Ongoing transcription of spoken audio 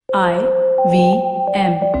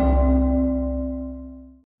IVM.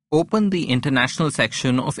 Open the international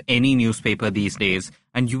section of any newspaper these days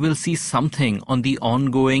and you will see something on the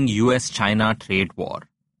ongoing US-China trade war.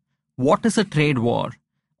 What is a trade war?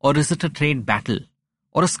 Or is it a trade battle?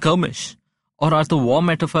 Or a skirmish? Or are the war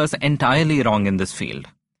metaphors entirely wrong in this field?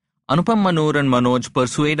 Anupam Manur and Manoj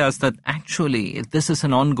persuade us that actually this is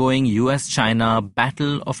an ongoing US-China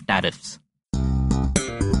battle of tariffs.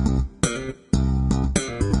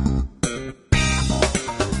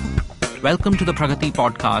 Welcome to the Pragati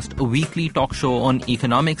Podcast, a weekly talk show on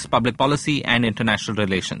economics, public policy and international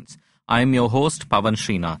relations. I am your host, Pavan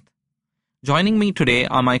Srinath. Joining me today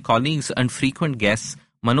are my colleagues and frequent guests,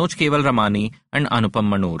 Manoj Keval-Ramani and Anupam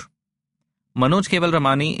Manur. Manoj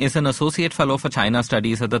Keval-Ramani is an Associate Fellow for China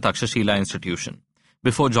Studies at the Takshashila Institution.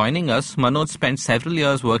 Before joining us, Manoj spent several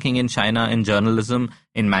years working in China in journalism,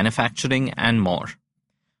 in manufacturing and more.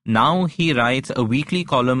 Now he writes a weekly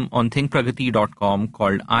column on thinkpragati.com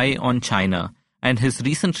called Eye on China, and his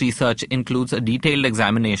recent research includes a detailed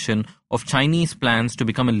examination of Chinese plans to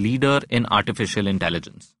become a leader in artificial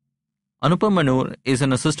intelligence. Anupam Manur is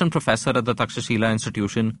an assistant professor at the Takshashila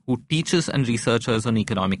Institution who teaches and researches on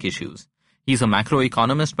economic issues. He's a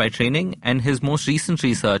macroeconomist by training, and his most recent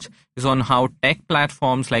research is on how tech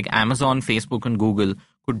platforms like Amazon, Facebook, and Google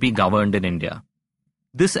could be governed in India.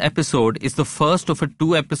 This episode is the first of a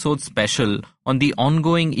two-episode special on the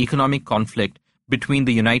ongoing economic conflict between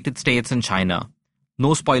the United States and China.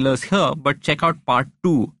 No spoilers here, but check out part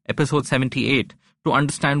 2, episode 78, to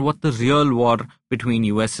understand what the real war between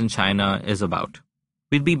US and China is about.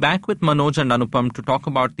 We'll be back with Manoj and Anupam to talk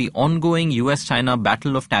about the ongoing US-China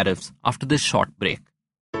battle of tariffs after this short break.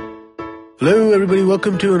 Hello, everybody.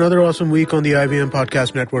 Welcome to another awesome week on the IVM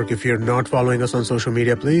Podcast Network. If you're not following us on social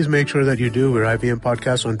media, please make sure that you do. We're IVM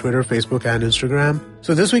Podcast on Twitter, Facebook, and Instagram.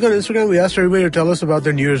 So this week on Instagram, we asked everybody to tell us about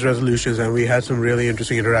their New Year's resolutions, and we had some really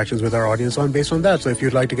interesting interactions with our audience based on that. So if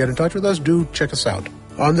you'd like to get in touch with us, do check us out.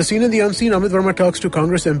 On The Scene and the Unseen, Amit Verma talks to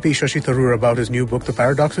Congress MP Shashi Tharoor about his new book, The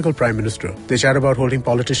Paradoxical Prime Minister. They chat about holding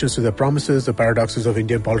politicians to their promises, the paradoxes of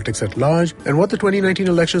Indian politics at large, and what the 2019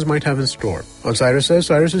 elections might have in store. On Cyrus Says,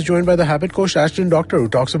 Cyrus is joined by the habit coach Ashton Doctor, who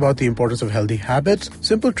talks about the importance of healthy habits,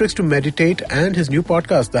 simple tricks to meditate, and his new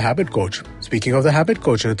podcast, The Habit Coach. Speaking of The Habit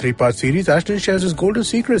Coach, in a 3-part series, Ashton shares his golden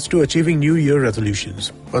secrets to achieving New Year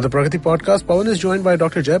resolutions. On the Pragati Podcast, Pawan is joined by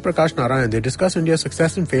Dr. Jay Prakash Narayan. They discuss India's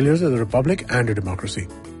success and failures as a republic and a democracy.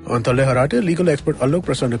 On Tale Harate, legal expert Alok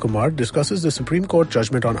Prasanna Kumar discusses the Supreme Court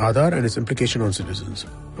judgment on Aadhaar and its implication on citizens.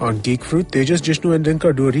 On Geek Fruit, Tejas, Jishnu and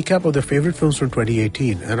Dinkar do a recap of their favorite films from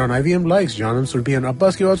 2018. And on IVM Likes, Janam, Sulbi and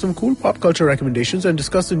Abbas give out some cool pop culture recommendations and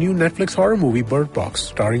discuss the new Netflix horror movie Bird Box,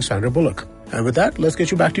 starring Sandra Bullock. And with that, let's get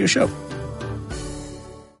you back to your show.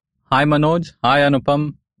 Hi Manoj, hi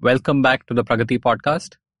Anupam. Welcome back to the Pragati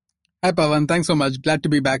Podcast. Hi Pavan, thanks so much. Glad to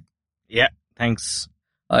be back. Yeah, thanks.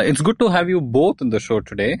 It's good to have you both on the show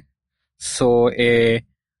today. So,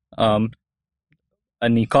 an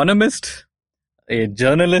economist, a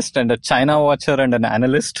journalist, and a China watcher and an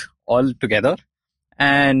analyst all together.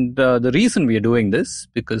 And the reason we are doing this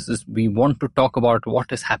because we want to talk about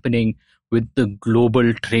what is happening with the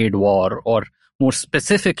global trade war, or more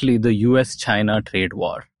specifically, the US-China trade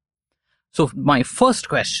war. So, my first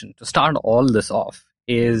question to start all this off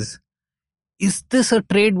is this a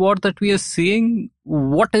trade war that we are seeing?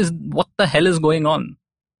 What the hell is going on?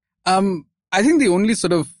 I think the only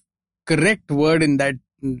sort of correct word in that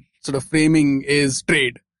sort of framing is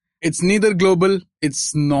trade. It's neither global,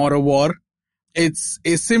 it's nor a war. It's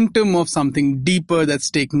a symptom of something deeper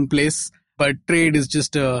that's taking place, but trade is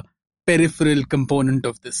just a peripheral component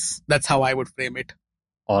of this. That's how I would frame it.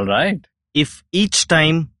 All right. If each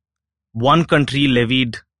time one country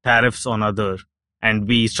levied tariffs on other, and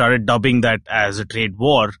we started dubbing that as a trade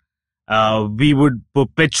war, we would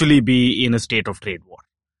perpetually be in a state of trade war.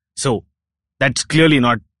 So that's clearly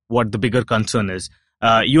not what the bigger concern is.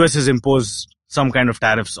 US has imposed some kind of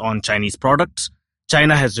tariffs on Chinese products.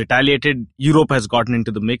 China has retaliated. Europe has gotten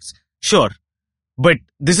into the mix. Sure. But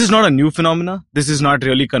this is not a new phenomena. This is not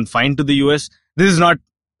really confined to the US. This is not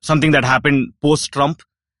something that happened post-Trump.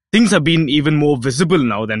 Things have been even more visible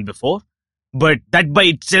now than before. But that by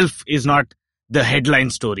itself is not the headline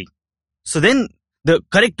story. So then the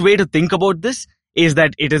correct way to think about this is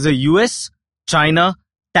that it is a US-China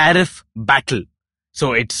tariff battle.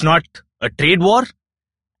 So it's not a trade war,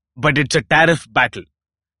 but it's a tariff battle.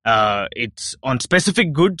 It's on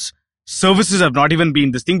specific goods. Services have not even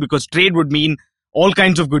been this thing because trade would mean all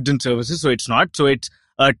kinds of goods and services. So it's not. So it's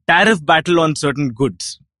a tariff battle on certain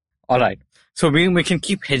goods. All right. So we can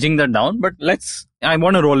keep hedging that down, but I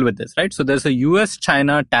want to roll with this, right? So there's a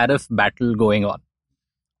US-China tariff battle going on.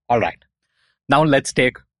 All right. Now let's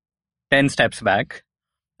take 10 steps back.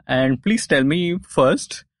 And please tell me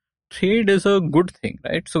first, trade is a good thing,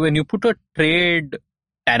 right? So when you put a trade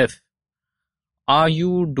tariff, are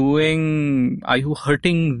you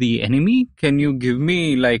hurting the enemy? Can you give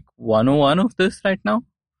me like 101 of this right now?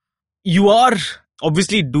 You are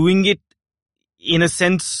obviously doing it in a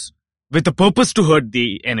sense with a purpose to hurt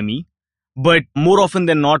the enemy. But more often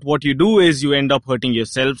than not, what you do is you end up hurting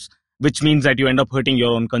yourselves, which means that you end up hurting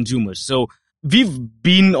your own consumers. So we've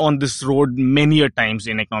been on this road many a times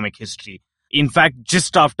in economic history. In fact,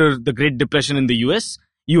 just after the Great Depression in the US,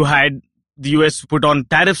 you had the US put on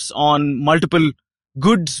tariffs on multiple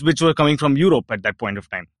goods which were coming from Europe at that point of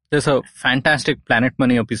time. There's a fantastic Planet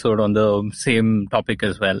Money episode on the same topic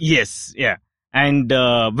as well. Yes, yeah. And,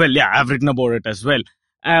 I've written about it as well.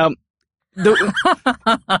 Yes,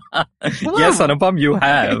 Anupam, you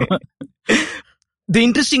have. The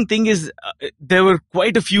interesting thing is there were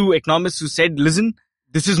quite a few economists who said, listen,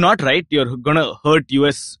 this is not right. You're going to hurt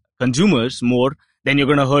US consumers more than you're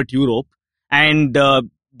going to hurt Europe. And the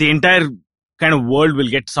entire kind of world will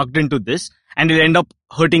get sucked into this and it'll end up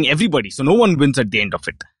hurting everybody. So no one wins at the end of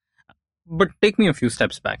it. But take me a few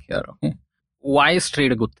steps back here. Okay? Why is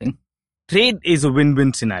trade a good thing? Trade is a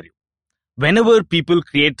win-win scenario. Whenever people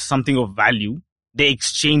create something of value, they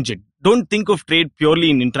exchange it. Don't think of trade purely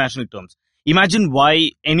in international terms. Imagine why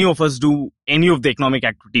any of us do any of the economic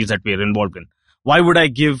activities that we are involved in. Why would I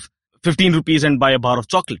give 15 rupees and buy a bar of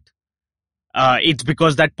chocolate? It's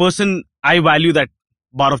because that person, I value that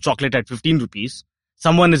bar of chocolate at 15 rupees.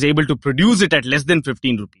 Someone is able to produce it at less than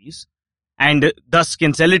 15 rupees and thus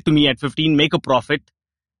can sell it to me at 15, make a profit.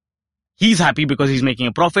 He's happy because he's making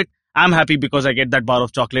a profit. I'm happy because I get that bar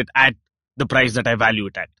of chocolate at the price that I value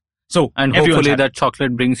it at. So, and hopefully that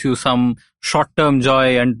chocolate brings you some short-term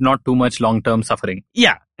joy and not too much long-term suffering.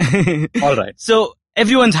 Yeah. All right. So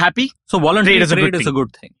everyone's happy. So voluntary trade is a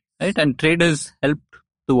good thing, right? And trade has helped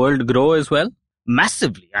the world grow as well?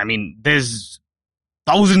 Massively. I mean, there's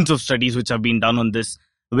thousands of studies which have been done on this,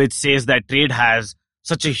 which says that trade has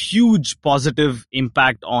such a huge positive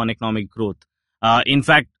impact on economic growth. In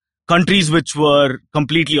fact, countries which were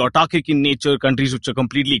completely autarkic in nature, countries which are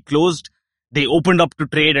completely closed, they opened up to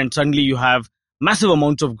trade and suddenly you have massive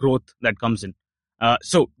amounts of growth that comes in.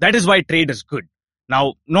 So that is why trade is good.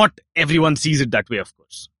 Now, not everyone sees it that way, of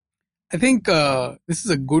course. I think this is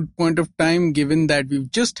a good point of time, given that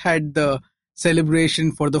we've just had the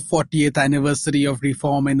celebration for the 40th anniversary of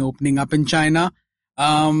reform and opening up in China.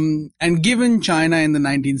 And given China in the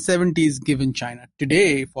 1970s, given China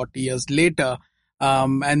today, 40 years later,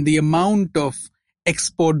 and the amount of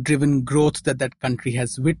export-driven growth that that country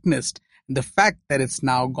has witnessed, the fact that it's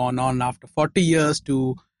now gone on after 40 years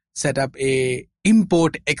to set up a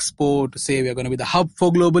import-export, to say we're going to be the hub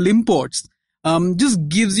for global imports, just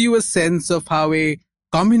gives you a sense of how a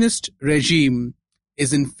communist regime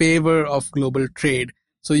is in favor of global trade.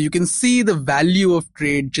 So you can see the value of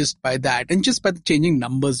trade just by that and just by the changing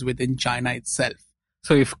numbers within China itself.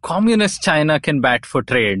 So if communist China can bat for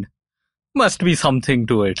trade, must be something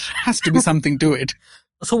to it. Has to be something to it.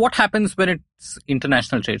 So what happens when it's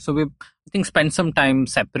international trade? So we, I think, spend some time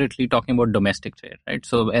separately talking about domestic trade, right?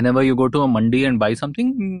 So whenever you go to a mandi and buy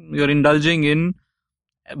something, you're indulging in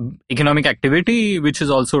economic activity, which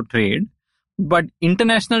is also trade. But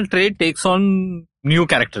international trade takes on new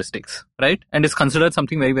characteristics, right? And is considered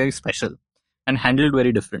something very, very special and handled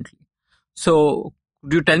very differently. So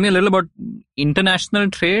could you tell me a little about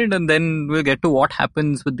international trade, and then we'll get to what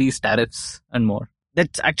happens with these tariffs and more?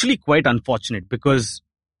 That's actually quite unfortunate because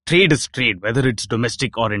trade is trade, whether it's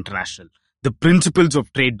domestic or international. The principles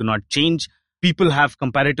of trade do not change. People have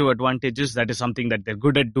comparative advantages. That is something that they're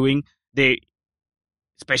good at doing. They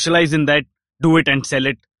specialize in that, do it and sell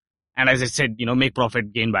it. And as I said, make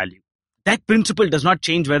profit, gain value. That principle does not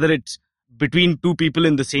change whether it's between two people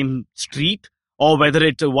in the same street or whether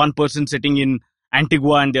it's one person sitting in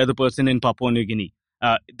Antigua and the other person in Papua New Guinea.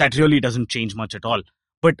 That really doesn't change much at all.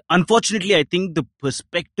 But unfortunately, I think the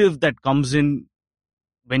perspective that comes in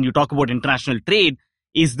when you talk about international trade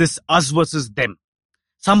is this us versus them.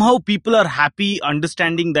 Somehow people are happy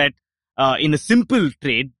understanding that in a simple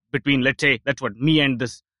trade between, let's say, that's what me and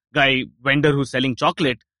this guy vendor who's selling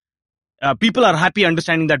chocolate, people are happy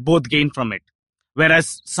understanding that both gain from it.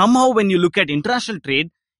 Whereas somehow when you look at international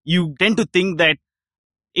trade, you tend to think that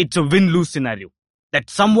it's a win-lose scenario, that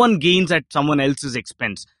someone gains at someone else's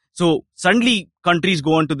expense. So suddenly countries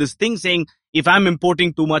go on to this thing saying, if I'm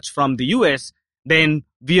importing too much from the US, then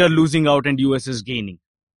we are losing out and US is gaining.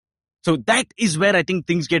 So that is where I think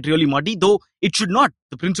things get really muddy, though it should not.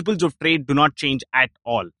 The principles of trade do not change at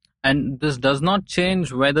all. And this does not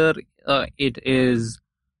change whether it is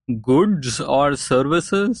goods or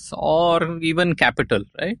services or even capital,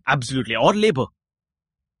 right? Absolutely. Or labor.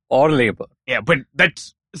 Or labor. Yeah, but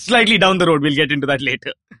that's slightly down the road. We'll get into that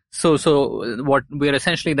later. So what we're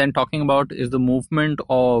essentially then talking about is the movement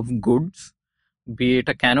of goods, be it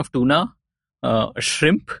a can of tuna, a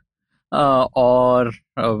shrimp, or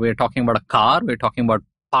we're talking about a car, we're talking about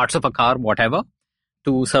parts of a car, whatever,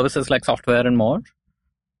 to services like software and more,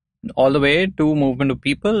 all the way to movement of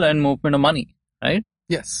people and movement of money, right?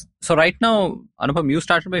 Yes. So right now, Anupam, you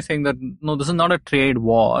started by saying that, no, this is not a trade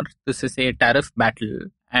war. This is a tariff battle.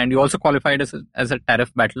 And you also qualified as a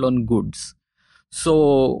tariff battle on goods.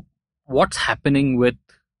 So what's happening with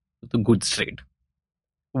the goods trade?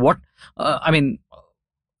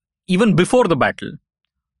 Even before the battle,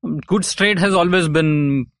 goods trade has always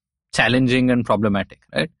been challenging and problematic,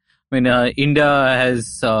 right? India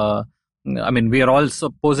has, we are all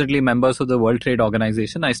supposedly members of the World Trade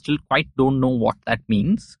Organization. I still quite don't know what that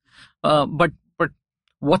means. But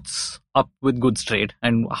what's up with goods trade,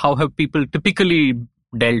 and how have people typically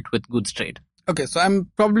dealt with goods trade? Okay, so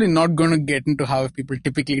I'm probably not going to get into how people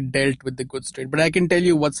typically dealt with the goods trade, but I can tell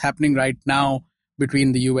you what's happening right now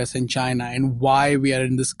between the US and China and why we are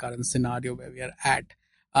in this current scenario where we are at.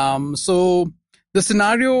 So the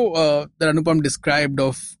scenario that Anupam described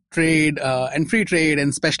of trade and free trade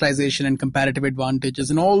and specialization and comparative advantages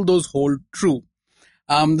and all those hold true.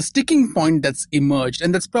 The sticking point that's emerged,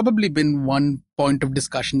 and that's probably been one point of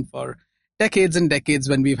discussion for decades and decades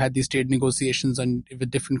when we've had these trade negotiations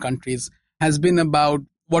with different countries, has been about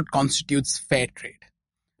what constitutes fair trade.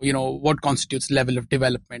 What constitutes level of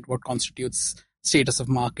development, what constitutes status of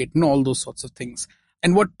market, and all those sorts of things.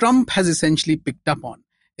 And what Trump has essentially picked up on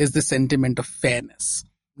is the sentiment of fairness.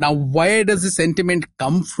 Now, where does the sentiment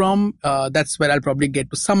come from? That's where I'll probably get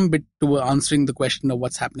to some bit to answering the question of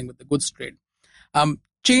what's happening with the goods trade.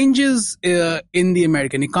 Changes in the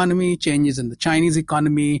American economy, changes in the Chinese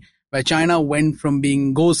economy, where China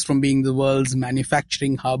goes from being the world's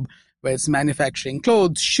manufacturing hub, where it's manufacturing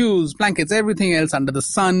clothes, shoes, blankets, everything else under the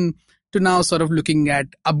sun, to now sort of looking at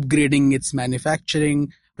upgrading its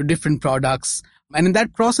manufacturing to different products. And in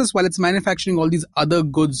that process, while it's manufacturing all these other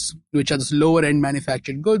goods, which are just lower end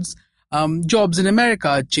manufactured goods, jobs in America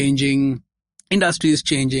are changing, industry is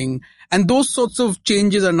changing, and those sorts of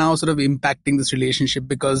changes are now sort of impacting this relationship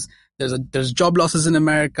because there's job losses in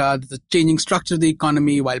America, there's a changing structure of the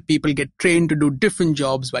economy, while people get trained to do different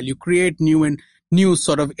jobs, while you create new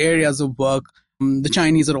sort of areas of work. The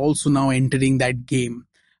Chinese are also now entering that game,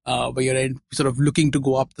 where you're sort of looking to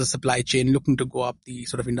go up the supply chain, looking to go up the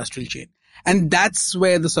sort of industrial chain. And that's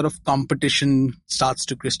where the sort of competition starts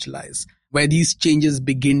to crystallize, where these changes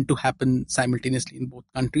begin to happen simultaneously in both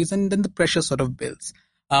countries, and then the pressure sort of builds.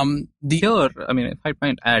 If I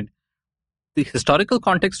might add, the historical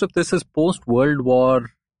context of this is post-World War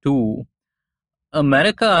II.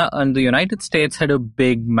 America and the United States had a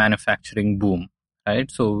big manufacturing boom, right?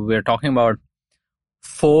 So we're talking about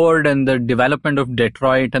Ford and the development of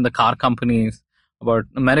Detroit and the car companies, about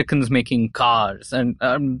Americans making cars.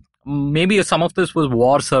 And maybe some of this was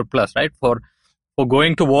war surplus, right? For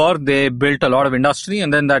going to war, they built a lot of industry,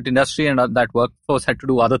 and then that industry and that workforce had to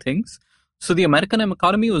do other things. So the American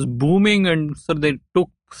economy was booming, and so they took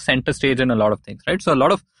center stage in a lot of things, right? So a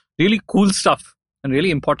lot of really cool stuff and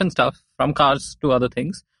really important stuff, from cars to other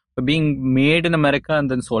things, were being made in America and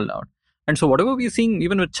then sold out. And so whatever we're seeing,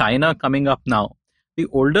 even with China coming up now, the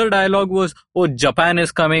older dialogue was, oh, Japan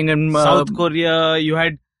is coming, and South Korea, you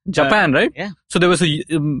had Japan, right? Yeah. So there was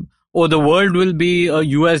the world will be a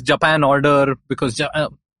US-Japan order, because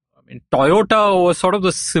Toyota was sort of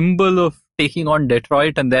the symbol of taking on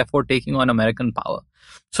Detroit and therefore taking on American power.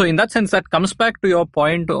 So in that sense, that comes back to your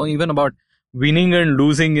point, or even about winning and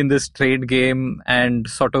losing in this trade game, and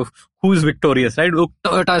sort of who's victorious, right? Look,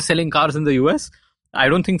 Toyota is selling cars in the US. I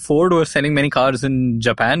don't think Ford was selling many cars in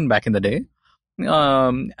Japan back in the day.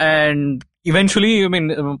 And eventually,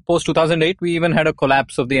 post 2008, we even had a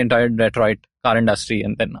collapse of the entire Detroit car industry,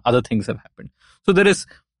 and then other things have happened.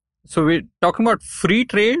 So we're talking about free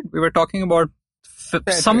trade. We were talking about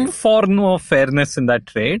some form of fairness in that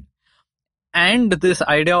trade, and this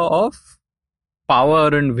idea of power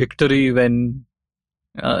and victory when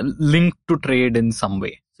linked to trade in some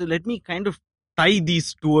way. So let me kind of tie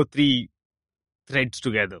these two or three threads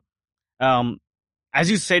together. As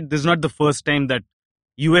you said, this is not the first time that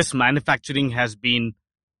US manufacturing has been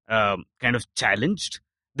kind of challenged.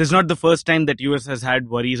 This is not the first time that US has had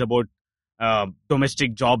worries about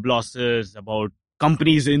domestic job losses, about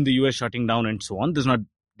companies in the US shutting down and so on. This is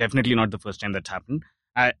definitely not the first time that's happened.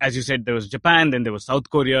 As you said, there was Japan, then there was South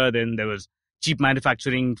Korea, then there was cheap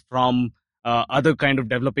manufacturing from other kind of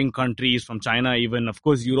developing countries, from China even. Of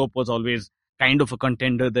course, Europe was always kind of a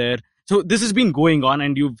contender there. So this has been going on,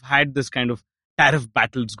 and you've had this kind of tariff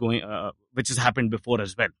battles going, which has happened before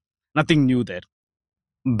as well. Nothing new there.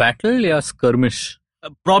 Battle or skirmish?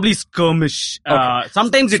 Probably skirmish. Okay.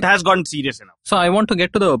 Sometimes it has gotten serious enough. So I want to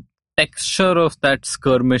get to the texture of that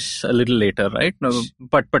skirmish a little later, right? No,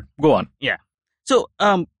 but go on. Yeah. So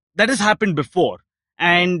that has happened before,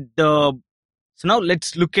 and so now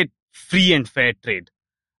let's look at free and fair trade.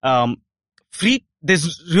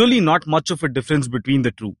 There's really not much of a difference between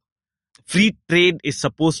the two. Free trade is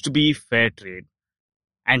supposed to be fair trade,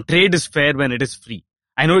 and trade is fair when it is free.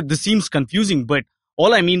 I know this seems confusing, but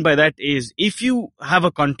all I mean by that is if you have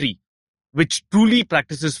a country which truly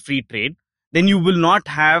practices free trade, then you will not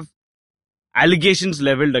have allegations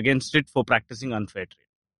leveled against it for practicing unfair trade.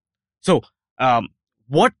 So,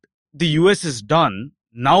 what the US has done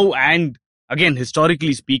now, and again,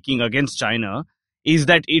 historically speaking, against China, is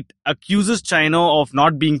that it accuses China of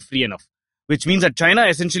not being free enough, which means that China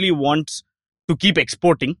essentially wants to keep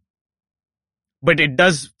exporting, but it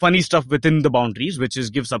does funny stuff within the boundaries, which is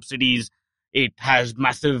give subsidies. It has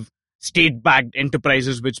massive state-backed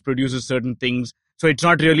enterprises which produces certain things. So it's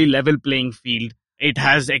not really level playing field. It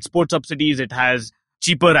has export subsidies. It has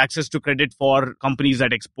cheaper access to credit for companies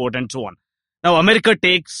that export and so on. Now, America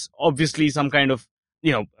takes obviously some kind of,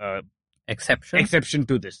 exception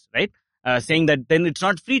to this, right? Saying that then it's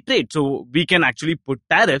not free trade. So we can actually put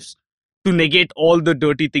tariffs to negate all the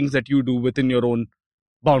dirty things that you do within your own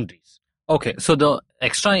boundaries. Okay, so the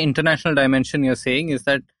extra international dimension you're saying is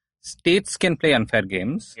that states can play unfair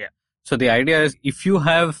games. Yeah. So the idea is if you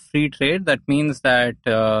have free trade, that means that,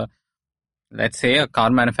 let's say, a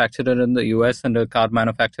car manufacturer in the US and a car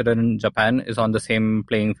manufacturer in Japan is on the same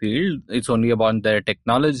playing field. It's only about their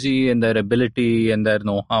technology and their ability and their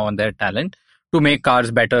know-how and their talent to make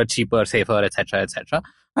cars better, cheaper, safer, etc., etc.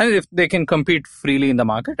 And if they can compete freely in the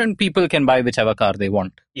market, and people can buy whichever car they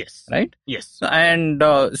want. Yes. Right? Yes. And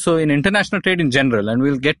so in international trade in general, and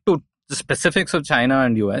we'll get to the specifics of China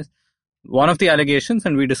and US, one of the allegations,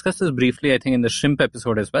 and we discussed this briefly, I think, in the shrimp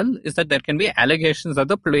episode as well, is that there can be allegations that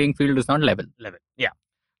the playing field is not level. Yeah.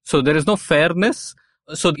 So there is no fairness.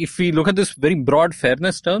 So if we look at this very broad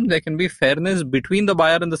fairness term, there can be fairness between the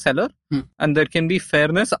buyer and the seller, and there can be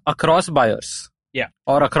fairness across buyers. Yeah.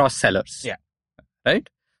 Or across sellers. Yeah. Right?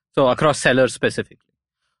 So across sellers specifically.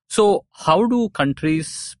 So how do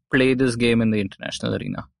countries play this game in the international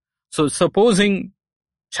arena? So supposing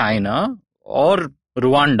China or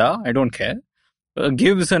Rwanda, I don't care,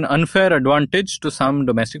 gives an unfair advantage to some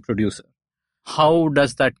domestic producer. How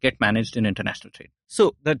does that get managed in international trade?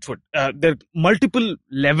 So that's what there are multiple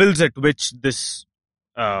levels at which this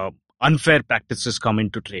unfair practices come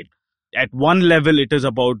into trade. At one level, it is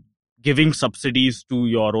about giving subsidies to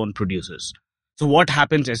your own producers. So what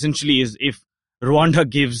happens essentially is if Rwanda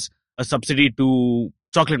gives a subsidy to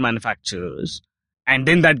chocolate manufacturers and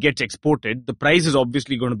then that gets exported, the price is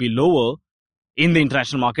obviously going to be lower in the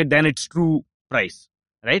international market than its true price,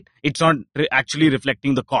 right? It's not actually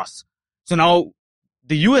reflecting the cost. So now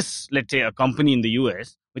the US, let's say a company in the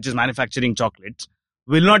US, which is manufacturing chocolates,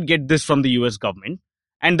 will not get this from the US government,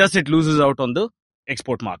 and thus it loses out on the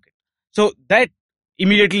export market. So that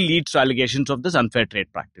immediately leads to allegations of this unfair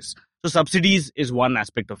trade practice. So subsidies is one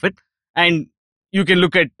aspect of it. And you can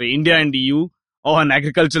look at India and EU on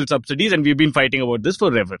agricultural subsidies, and we've been fighting about this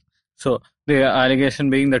forever. So the allegation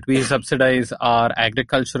being that we subsidize our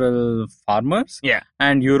agricultural farmers, yeah,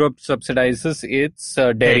 and Europe subsidizes its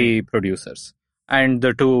dairy producers, and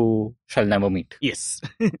the two shall never meet. Yes.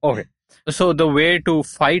 Okay. So the way to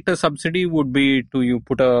fight a subsidy would be to you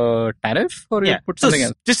put a tariff, or you put something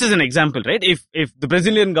else? Just as an example, right? If the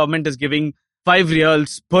Brazilian government is giving 5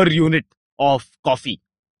 reals per unit of coffee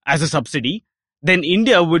as a subsidy, then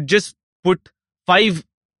India would just put 5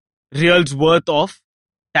 reals worth of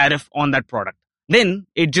tariff on that product. Then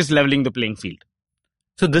it's just leveling the playing field.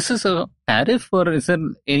 So this is a tariff, or is there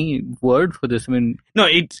any word for this? I mean, no,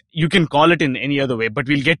 you can call it in any other way, but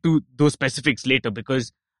we'll get to those specifics later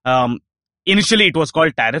because initially it was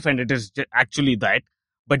called tariff and it is actually that.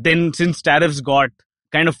 But then since tariffs got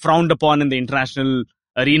kind of frowned upon in the international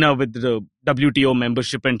arena with the WTO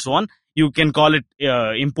membership and so on, you can call it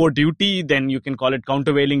import duty, then you can call it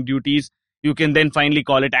countervailing duties. You can then finally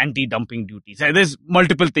call it anti-dumping duties. There's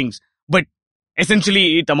multiple things, but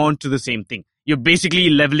essentially it amounts to the same thing. You're basically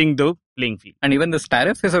leveling the playing field. And even this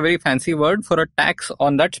tariff is a very fancy word for a tax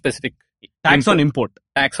on that specific tax on import.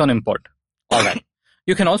 Tax on import. All right.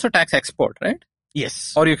 You can also tax export, right?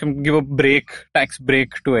 Yes. Or you can give a tax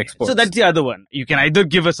break to export. So that's the other one. You can either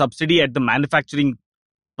give a subsidy at the manufacturing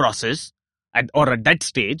process or at that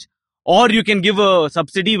stage, or you can give a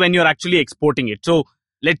subsidy when you're actually exporting it. So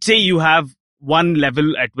let's say you have one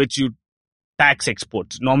level at which you tax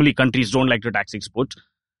exports. Normally countries don't like to tax exports.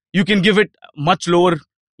 You can give it much lower,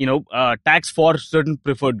 tax for certain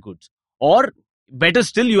preferred goods. Or better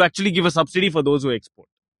still, you actually give a subsidy for those who export,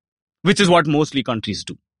 which is what mostly countries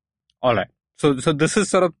do. All right. So this is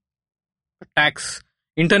sort of tax,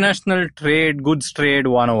 international trade, goods trade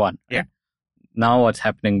 101. Yeah. Now what's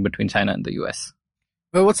happening between China and the US?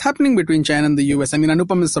 Well, what's happening between China and the US, I mean,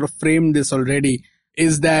 Anupam has sort of framed this already,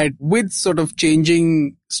 is that with sort of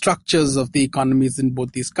changing structures of the economies in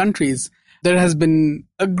both these countries, there has been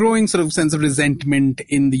a growing sort of sense of resentment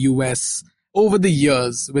in the US over the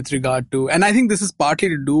years with regard to, and I think this is partly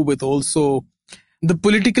to do with also the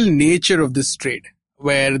political nature of this trade,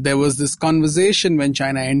 where there was this conversation when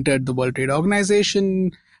China entered the World Trade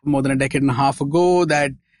Organization more than a decade and a half ago,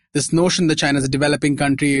 that this notion that China is a developing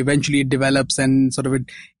country, eventually it develops and sort of it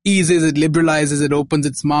eases, it liberalizes, it opens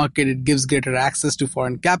its market, it gives greater access to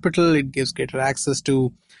foreign capital, it gives greater access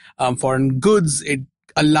to foreign goods, it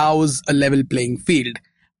allows a level playing field.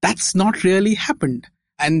 That's not really happened.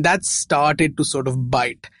 And that's started to sort of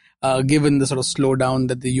bite, given the sort of slowdown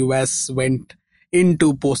that the US went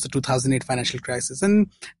into post the 2008 financial crisis.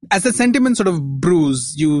 And as the sentiment sort of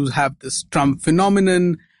brews, you have this Trump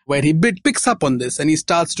phenomenon where he picks up on this and he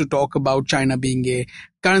starts to talk about China being a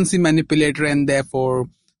currency manipulator and therefore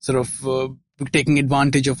sort of taking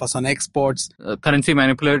advantage of us on exports. Currency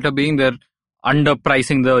manipulator being they're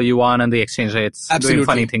underpricing the yuan and the exchange rates, doing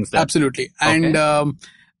funny things there. Absolutely.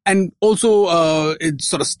 And also it's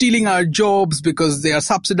sort of stealing our jobs because they are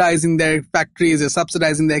subsidizing their factories, they're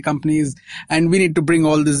subsidizing their companies, and we need to bring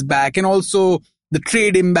all this back. And also the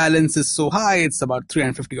trade imbalance is so high, it's about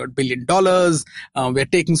 $350 billion. We're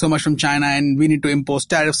taking so much from China and we need to impose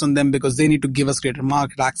tariffs on them because they need to give us greater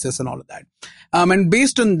market access and all of that. And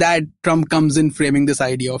based on that, Trump comes in framing this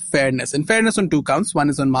idea of fairness. And fairness on two counts. One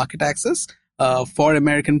is on market access for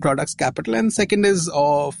American products, capital, and second is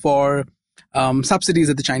for subsidies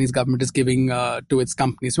that the Chinese government is giving to its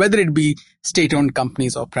companies, whether it be state-owned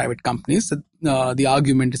companies or private companies. The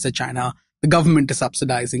argument is that China, the government is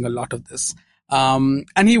subsidizing a lot of this.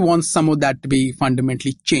 And he wants some of that to be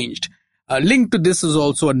fundamentally changed. Linked to this is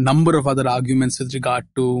also a number of other arguments with regard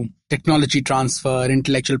to technology transfer,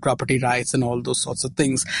 intellectual property rights, and all those sorts of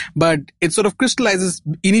things. But it sort of crystallizes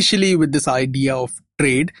initially with this idea of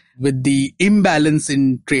trade, with the imbalance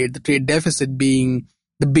in trade, the trade deficit being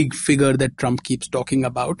the big figure that Trump keeps talking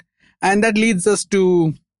about. And that leads us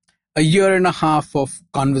to a year and a half of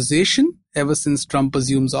conversation ever since Trump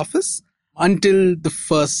assumes office until the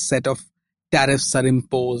first set of tariffs are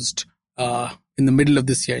imposed in the middle of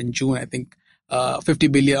this year in June, I think, 50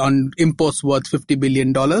 billion on imports worth $50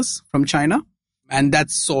 billion from China. And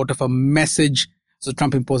that's sort of a message. So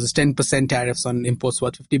Trump imposes 10% tariffs on imports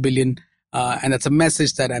worth 50 billion. And that's a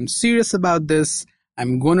message that I'm serious about this.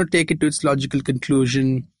 I'm going to take it to its logical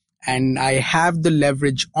conclusion. And I have the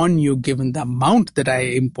leverage on you given the amount that I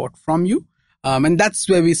import from you. And that's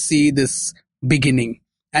where we see this beginning.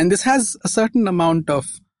 And this has a certain amount of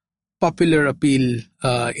popular appeal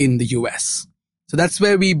in the US. So that's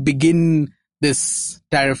where we begin this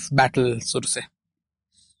tariff battle, so to say.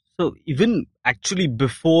 So even actually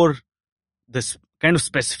before this kind of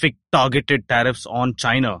specific targeted tariffs on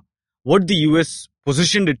China, what the US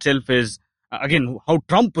positioned itself is, again, how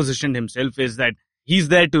Trump positioned himself is that he's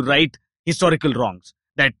there to right historical wrongs,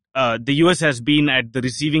 that the US has been at the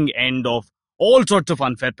receiving end of all sorts of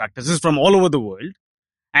unfair practices from all over the world,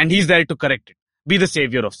 and he's there to correct it, be the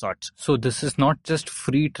savior of sorts. So this is not just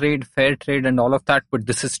free trade, fair trade and all of that, but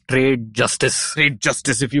this is trade justice. Trade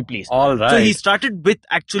justice, if you please. All right. So he started with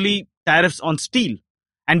actually tariffs on steel.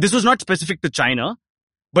 And this was not specific to China,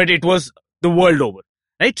 but it was the world over.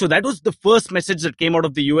 Right? So that was the first message that came out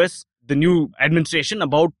of the US, the new administration,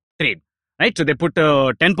 about trade. Right? So they put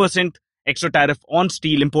a 10% extra tariff on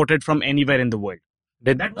steel imported from anywhere in the world.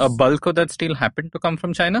 Did a bulk of that steel happen to come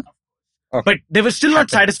from China? Okay. But they were still not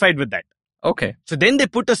satisfied with that. Okay. So then they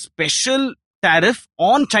put a special tariff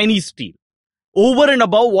on Chinese steel over and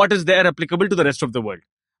above what is there applicable to the rest of the world.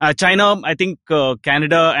 China, I think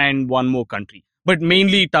Canada and one more country, but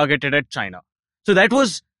mainly targeted at China. So that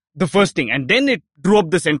was the first thing. And then it drew up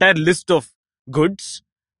this entire list of goods,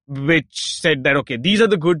 which said that, okay, these are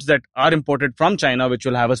the goods that are imported from China, which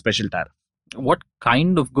will have a special tariff. What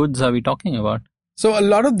kind of goods are we talking about? So a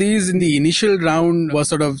lot of these in the initial round were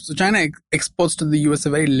sort of, so China exports to the US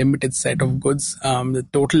a very limited set of goods. The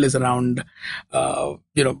total is around, about,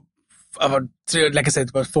 like I said,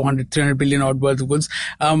 about 300 billion odd worth of goods.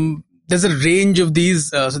 there's a range of these.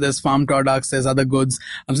 So there's farm products, there's other goods.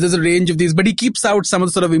 So there's a range of these, but he keeps out some of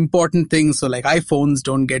the sort of important things. So like iPhones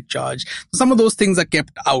don't get charged. So some of those things are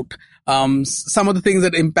kept out. Some of the things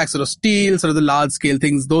that impact sort of steel, sort of the large scale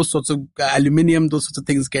things, those sorts of aluminium, those sorts of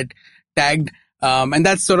things get tagged. And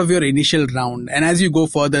that's sort of your initial round. And as you go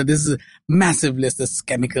further, this is a massive list. There's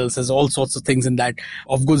chemicals, there's all sorts of things in that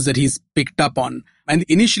of goods that he's picked up on. And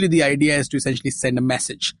initially the idea is to essentially send a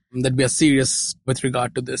message that we are serious with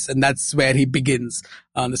regard to this. And that's where he begins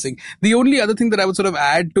this thing. The only other thing that I would sort of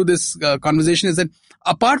add to this conversation is that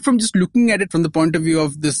apart from just looking at it from the point of view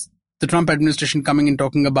of this, the Trump administration coming and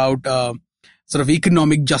talking about sort of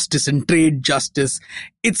economic justice and trade justice,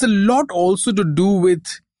 it's a lot also to do with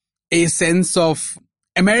a sense of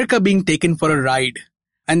America being taken for a ride.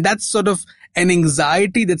 And that's sort of an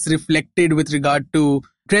anxiety that's reflected with regard to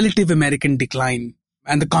relative American decline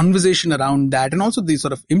and the conversation around that, and also the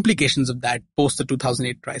sort of implications of that post the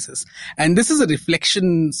 2008 crisis. And this is a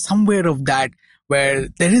reflection somewhere of that, where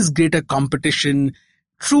there is greater competition.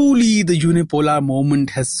 Truly, the unipolar moment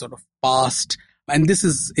has sort of passed. And this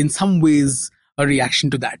is in some ways a reaction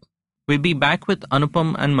to that. We'll be back with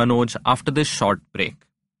Anupam and Manoj after this short break.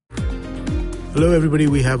 Hello, everybody.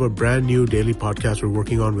 We have a brand new daily podcast we're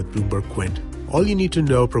working on with Bloomberg Quint. All you need to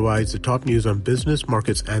know provides the top news on business,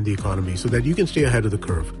 markets, and the economy so that you can stay ahead of the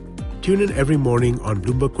curve. Tune in every morning on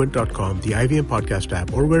BloombergQuint.com, the IVM podcast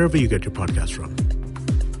app, or wherever you get your podcasts from.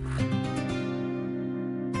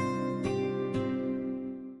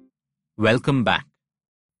 Welcome back.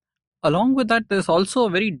 Along with that, there's also a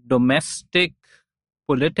very domestic,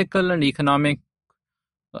 political and economic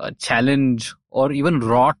challenge or even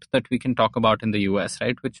rot that we can talk about in the US,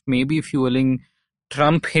 right? Which may be fueling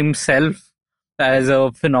Trump himself as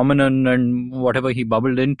a phenomenon and whatever he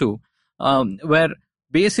bubbled into, where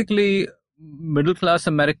basically middle-class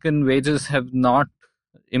American wages have not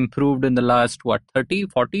improved in the last, 30,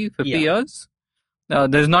 40, 50 years?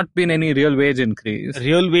 There's not been any real wage increase.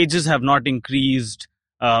 Real wages have not increased.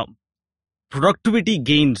 Productivity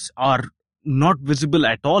gains are not visible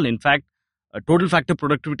at all. In fact, total factor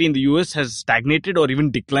productivity in the US has stagnated or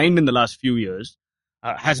even declined in the last few years,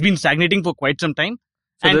 has been stagnating for quite some time.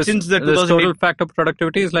 So and since the total factor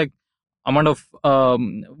productivity is like amount of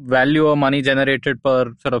value or money generated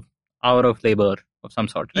per sort of hour of labor of some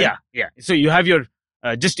sort, right? Yeah. So you have your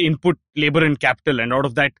just input, labor and capital, and out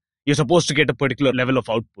of that, you're supposed to get a particular level of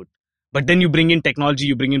output. But then you bring in technology,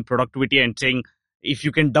 you bring in productivity, and saying if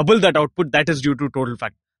you can double that output, that is due to total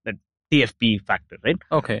factor, that TFP factor, right?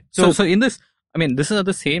 Okay. So in this, I mean, this is at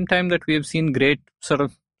the same time that we have seen great sort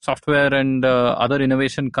of software and other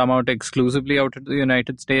innovation come out exclusively out of the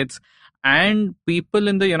United States, and people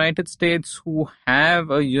in the United States who have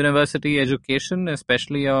a university education,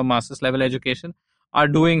 especially a master's level education, are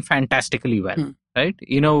doing fantastically well, right?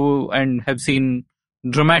 And have seen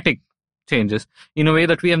dramatic changes in a way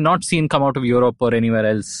that we have not seen come out of Europe or anywhere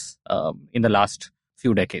else in the last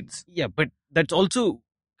few decades. Yeah, but that's also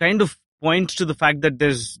kind of points to the fact that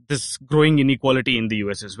there's this growing inequality in the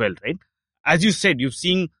US as well, right? As you said, you've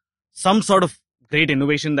seen some sort of great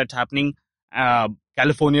innovation that's happening.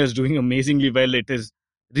 California is doing amazingly well. It is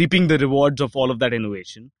reaping the rewards of all of that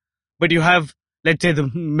innovation. But you have, let's say, the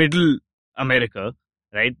middle America,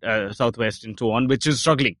 right? Southwest and so on, which is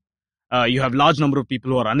struggling. You have large number of people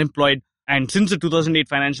who are unemployed. And since the 2008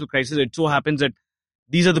 financial crisis, it so happens that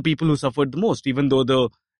these are the people who suffered the most. Even though the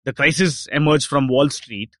crisis emerged from Wall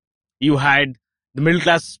Street, you had the middle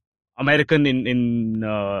class American in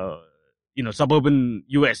suburban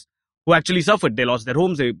US who actually suffered. They lost their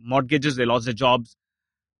homes, their mortgages, they lost their jobs.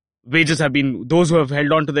 Wages have been, those who have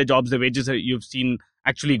held on to their jobs, the wages you've seen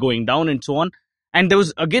actually going down and so on. And there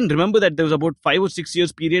was, again, remember that there was about 5 or 6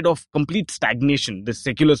 years period of complete stagnation, this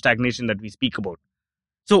secular stagnation that we speak about.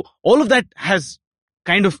 So all of that has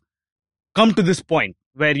kind of come to this point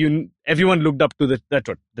where everyone looked up to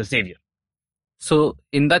the savior. So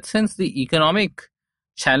in that sense, the economic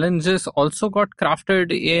challenges also got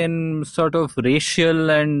crafted in sort of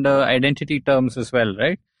racial and identity terms as well,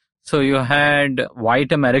 right? So you had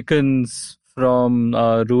white Americans from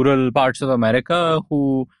rural parts of America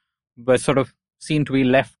who were sort of seen to be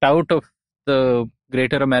left out of the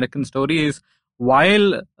greater American stories,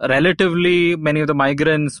 while relatively many of the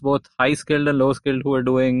migrants, both high-skilled and low-skilled, who are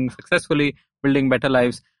doing successfully, building better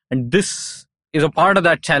lives. And this is a part of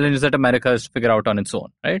that challenge that America has to figure out on its own,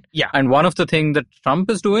 right? Yeah. And one of the things that Trump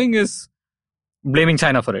is doing is blaming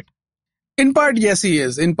China for it. In part, yes, he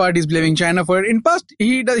is. In part, he's blaming China for it. In part,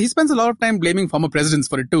 he spends a lot of time blaming former presidents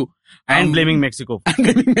for it too. And blaming Mexico. And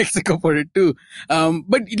blaming Mexico for it too.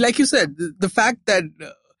 But like you said, the fact that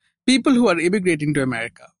people who are immigrating to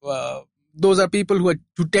America, those are people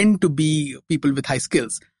who tend to be people with high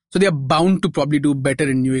skills. So they are bound to probably do better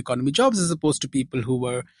in new economy jobs as opposed to people who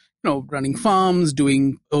were, running farms,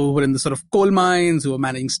 doing over in the sort of coal mines, who were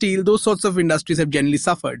managing steel. Those sorts of industries have generally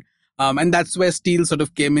suffered. And that's where steel sort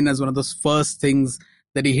of came in as one of those first things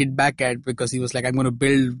that he hit back at, because he was like,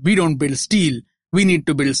 we don't build steel. We need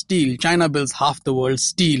to build steel. China builds half the world's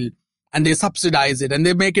steel and they subsidize it and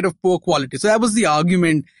they make it of poor quality. So that was the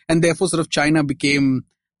argument. And therefore sort of China became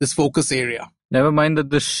this focus area. Never mind that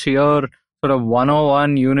the sheer sort of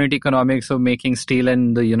 101 unit economics of making steel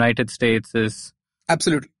in the United States is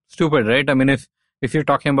absolutely stupid, right? I mean, if you're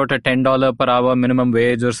talking about a $10 per hour minimum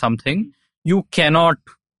wage or something, you cannot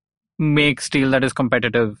make steel that is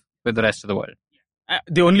competitive with the rest of the world.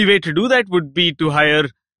 The only way to do that would be to hire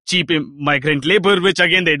cheap migrant labor, which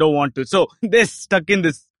again they don't want to. So they're stuck in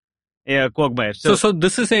this quagmire. So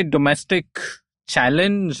this is a domestic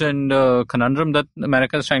challenge and conundrum that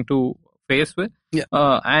America is trying to face with. Yeah.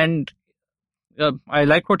 And I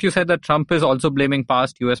like what you said, that Trump is also blaming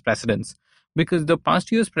past US presidents, because the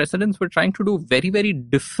past US presidents were trying to do very, very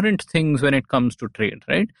different things when it comes to trade,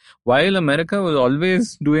 right? While America was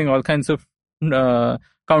always doing all kinds of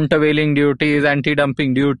countervailing duties,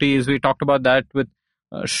 anti-dumping duties. We talked about that with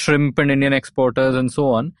shrimp and Indian exporters and so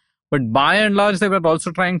on. But by and large, they were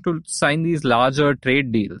also trying to sign these larger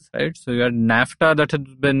trade deals, right? So you had NAFTA, that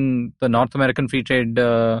had been the North American Free Trade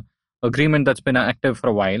Agreement that's been active for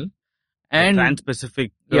a while. And the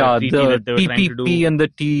Trans-Pacific the that they were trying to do. TPP and the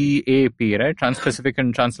TAP, right? Trans-Pacific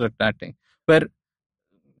and Transatlantic. Where,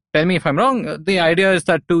 tell me if I'm wrong, the idea is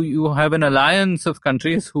that you have an alliance of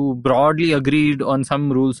countries who broadly agreed on some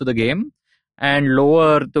rules of the game and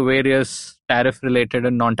lower the various tariff-related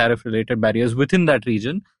and non-tariff-related barriers within that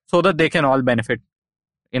region so that they can all benefit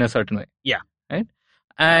in a certain way. Yeah. Right?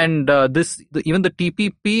 And even the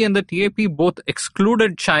TPP and the TAP both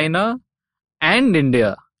excluded China and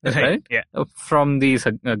India, right? Yeah. From these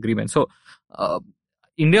agreements. So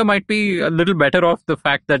India might be a little better off the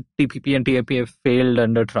fact that TPP and TAP have failed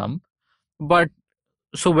under Trump. But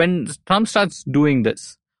so when Trump starts doing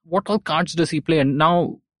this, what all cards does he play? And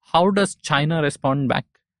now, how does China respond back?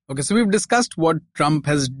 Okay, so we've discussed what Trump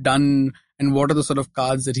has done and what are the sort of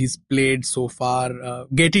cards that he's played so far,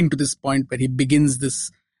 getting to this point where he begins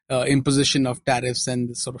this imposition of tariffs and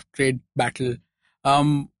this sort of trade battle.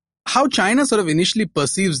 How China sort of initially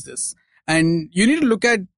perceives this. And you need to look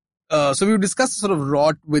at, so we've discussed the sort of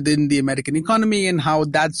rot within the American economy and how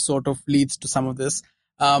that sort of leads to some of this.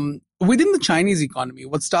 Within the Chinese economy,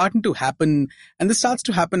 what's starting to happen, and this starts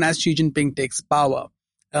to happen as Xi Jinping takes power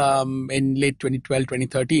in late 2012,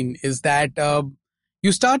 2013, is that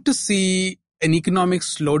you start to see an economic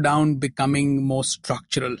slowdown becoming more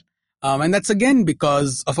structural. And that's again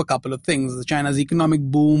because of a couple of things. China's economic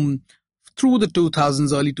boom through the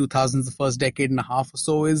 2000s, early 2000s, the first decade and a half or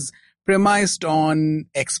so, is premised on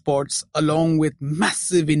exports along with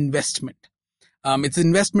massive investment. It's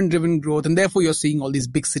investment-driven growth, and therefore you're seeing all these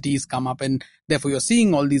big cities come up, and therefore you're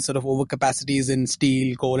seeing all these sort of overcapacities in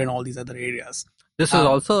steel, coal, and all these other areas. This was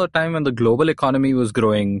also a time when the global economy was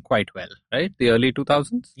growing quite well, right? The early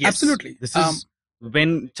 2000s? Yes. Absolutely. This is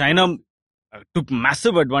when China took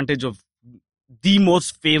massive advantage of the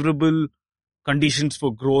most favorable conditions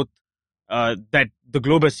for growth that the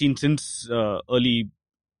globe has seen since early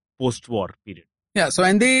post-war period. Yeah, so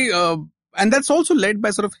and that's also led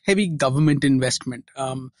by sort of heavy government investment.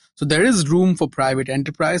 So there is room for private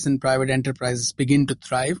enterprise, and private enterprises begin to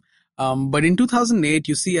thrive. But in 2008,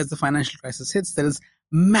 you see, as the financial crisis hits, there is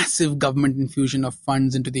massive government infusion of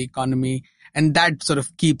funds into the economy, and that sort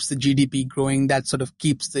of keeps the GDP growing. That sort of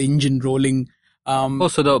keeps the engine rolling. So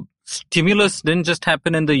the stimulus didn't just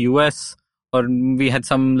happen in the US, or we had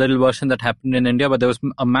some little version that happened in India, but there was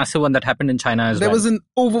a massive one that happened in China as well. There was an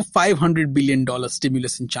over $500 billion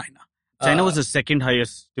stimulus in China. China was the second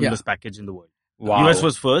highest stimulus package in the world. Wow. US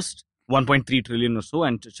was first, 1.3 trillion or so,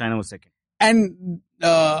 and China was second. And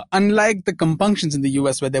unlike the compunctions in the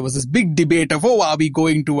US, where there was this big debate of, are we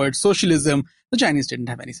going towards socialism? The Chinese didn't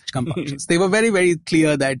have any such compunctions. They were very, very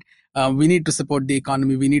clear that we need to support the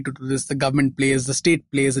economy. We need to do this. The government plays, the state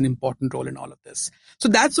plays an important role in all of this. So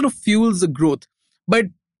that sort of fuels the growth. But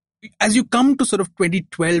as you come to sort of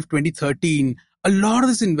 2012, 2013, a lot of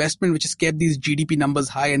this investment, which has kept these GDP numbers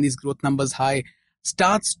high and these growth numbers high,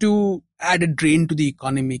 starts to add a drain to the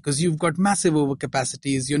economy because you've got massive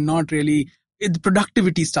overcapacities. You're not really, the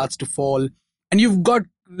productivity starts to fall. And you've got,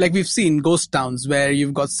 like we've seen, ghost towns where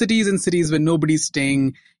you've got cities and cities where nobody's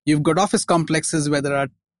staying. You've got office complexes where there are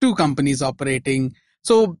 2 companies operating.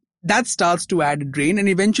 So that starts to add a drain. And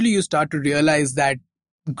eventually you start to realize that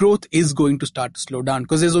growth is going to start to slow down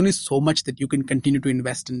because there's only so much that you can continue to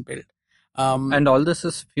invest and build. And all this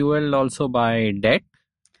is fueled also by debt?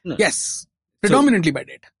 No. Yes, predominantly by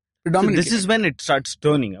debt. So this is when it starts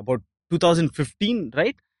turning, about 2015,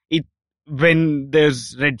 right? When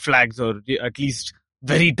there's red flags, or at least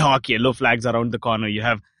very dark yellow flags around the corner. You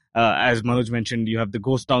have, as Manoj mentioned, you have the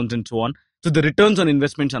ghost towns and so on. So the returns on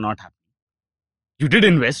investments are not happening. You did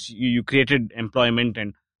invest, you created employment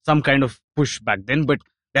and some kind of push back then, but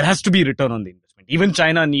there has to be return on the investment. Even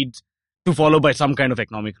China needs to follow by some kind of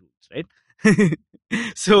economic rules, right?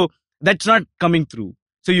 So that's not coming through.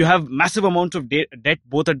 So you have massive amounts of debt,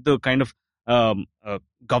 both at the kind of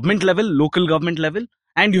government level, local government level,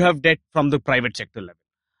 and you have debt from the private sector level.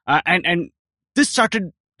 And this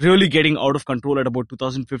started really getting out of control at about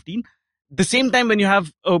 2015. The same time when you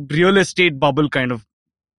have a real estate bubble kind of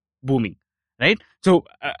booming, right? So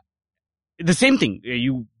the same thing,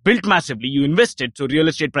 you built massively, you invested, so real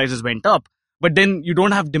estate prices went up, but then you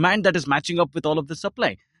don't have demand that is matching up with all of the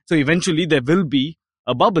supply. So eventually there will be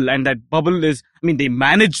a bubble, and that bubble is, they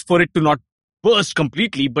managed for it to not burst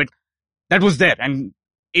completely, but that was there. And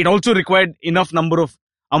it also required enough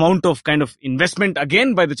amount of kind of investment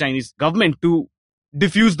again by the Chinese government to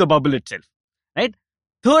diffuse the bubble itself, right?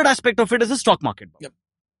 Third aspect of it is the stock market bubble. Yep.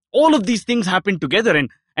 All of these things happened together,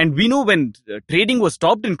 and we know when trading was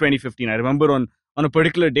stopped in 2015. I remember on a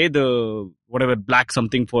particular day, the whatever black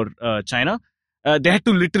something for China, they had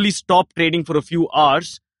to literally stop trading for a few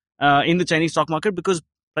hours in the Chinese stock market because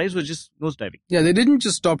price was just nosediving. Yeah, they didn't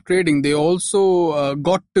just stop trading. They also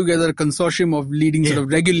got together a consortium of leading sort of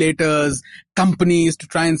regulators, companies to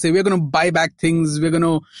try and say, we're going to buy back things. We're going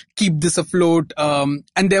to keep this afloat. And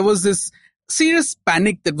there was this serious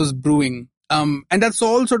panic that was brewing. And that's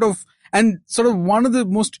all sort of one of the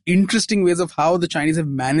most interesting ways of how the Chinese have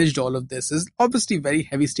managed all of this is obviously very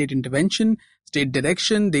heavy state intervention, state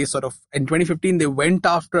direction. They sort of, in 2015, they went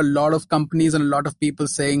after a lot of companies and a lot of people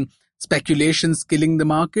saying speculation's killing the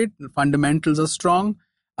market, fundamentals are strong.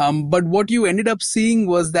 But what you ended up seeing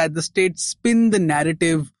was that the state spin the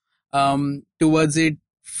narrative towards a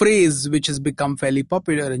phrase which has become fairly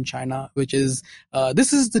popular in China, which is,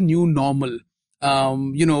 this is the new normal.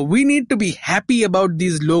 We need to be happy about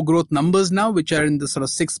these low growth numbers now, which are in the sort of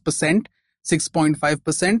 6%,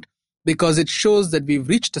 6.5%, because it shows that we've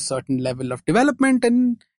reached a certain level of development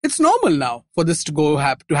and it's normal now for this to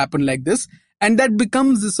happen like this. And that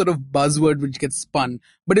becomes this sort of buzzword which gets spun,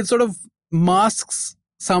 but it sort of masks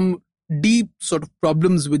some deep sort of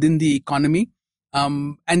problems within the economy.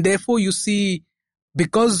 And therefore you see,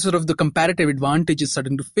 because sort of the comparative advantage is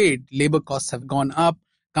starting to fade, labor costs have gone up,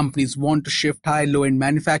 companies want to shift high, low-end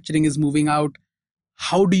manufacturing is moving out.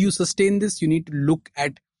 How do you sustain this? You need to look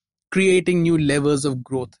at creating new levers of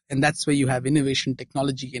growth. And that's where you have innovation,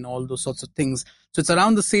 technology, and all those sorts of things. So it's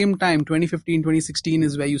around the same time, 2015, 2016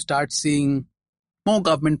 is where you start seeing more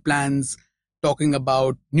government plans talking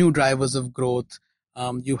about new drivers of growth.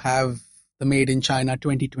 You have the Made in China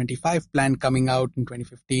 2025 plan coming out in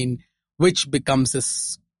 2015, which becomes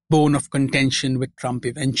this bone of contention with Trump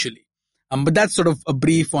eventually. But that's sort of a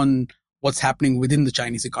brief on what's happening within the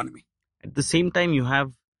Chinese economy. At the same time, you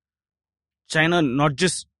have China not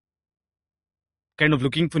just kind of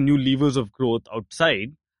looking for new levers of growth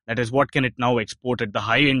outside, that is, what can it now export at the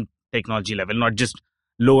high-end technology level, not just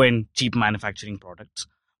low-end cheap manufacturing products,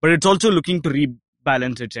 but it's also looking to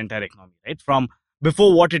rebalance its entire economy, right? From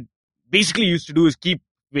before, what it basically used to do is keep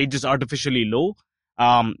wages artificially low,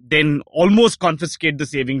 then almost confiscate the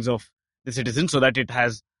savings of the citizens so that it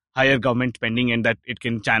has higher government spending and that it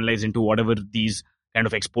can channelize into whatever these kind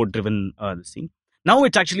of export-driven thing. Now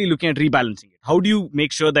it's actually looking at rebalancing it. How do you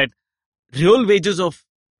make sure that real wages of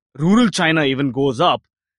rural China even goes up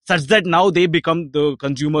such that now they become the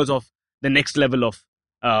consumers of the next level of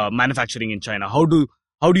manufacturing in China? How do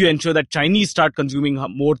you ensure that Chinese start consuming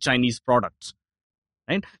more Chinese products?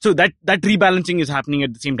 Right? So that rebalancing is happening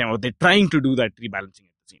at the same time, or they're trying to do that rebalancing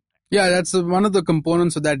at the same time. Yeah, that's one of the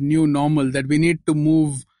components of that new normal, that we need to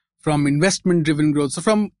move from investment-driven growth. So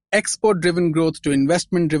from export-driven growth to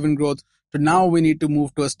investment-driven growth, to now we need to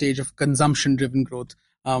move to a stage of consumption-driven growth.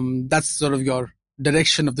 That's sort of your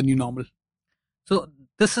direction of the new normal. So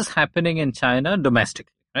this is happening in China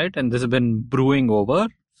domestically, right? And this has been brewing over.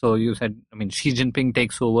 So you said, Xi Jinping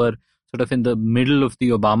takes over sort of in the middle of the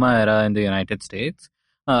Obama era in the United States.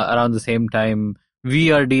 Around the same time,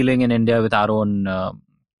 we are dealing in India with our own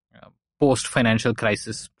post-financial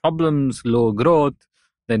crisis problems, low growth.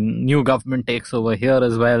 Then new government takes over here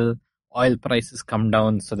as well. Oil prices come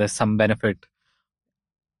down, so there's some benefit.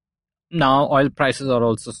 Now oil prices are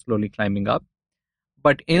also slowly climbing up.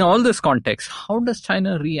 But in all this context, how does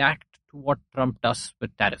China react to what Trump does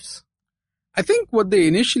with tariffs? I think what they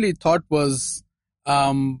initially thought was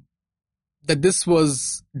that this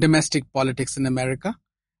was domestic politics in America,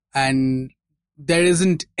 and there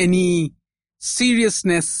isn't any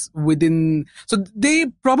seriousness within. So they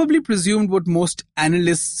probably presumed what most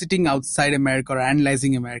analysts sitting outside America or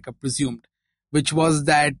analyzing America presumed, which was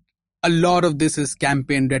that a lot of this is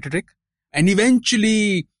campaign rhetoric. And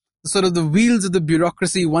eventually, sort of the wheels of the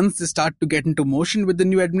bureaucracy, once they start to get into motion with the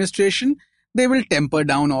new administration, they will temper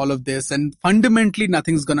down all of this, and fundamentally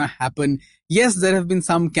nothing's going to happen. Yes, there have been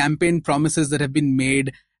some campaign promises that have been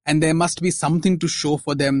made, and there must be something to show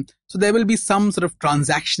for them. So there will be some sort of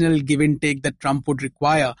transactional give and take that Trump would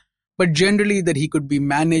require, but generally that he could be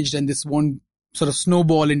managed and this won't sort of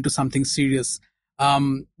snowball into something serious.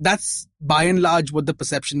 That's by and large what the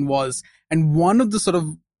perception was. And one of the sort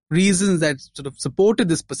of reasons that sort of supported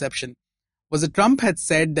this perception was that Trump had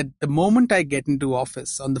said that the moment I get into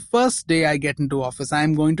office, on the first day I get into office, I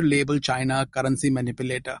am going to label China a currency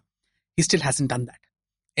manipulator. He still hasn't done that.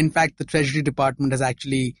 In fact, the Treasury Department has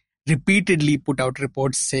actually repeatedly put out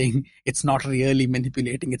reports saying it's not really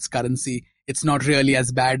manipulating its currency. It's not really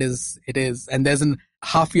as bad as it is. And there's a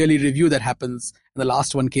half-yearly review that happens. And the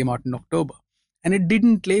last one came out in October. And it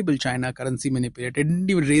didn't label China a currency manipulator. It didn't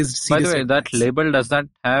even raise serious. By the way, that label, does that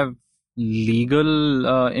have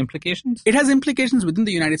legal implications? It has implications within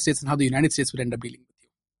the United States and how the United States would end up dealing with you.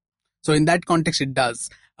 So in that context, it does.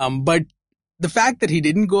 But the fact that he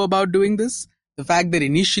didn't go about doing this, the fact that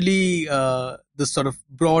initially the sort of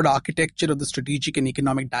broad architecture of the strategic and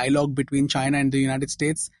economic dialogue between China and the United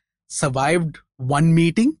States survived one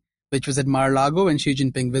meeting, which was at Mar-a-Lago when Xi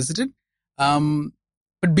Jinping visited.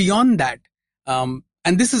 But beyond that, and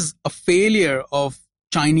this is a failure of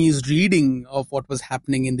Chinese reading of what was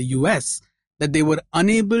happening in the US, that they were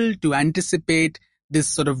unable to anticipate this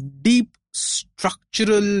sort of deep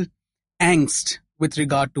structural angst with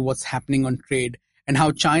regard to what's happening on trade and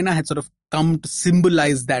how China had sort of come to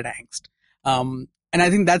symbolize that angst. And I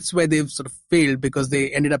think that's where they've sort of failed, because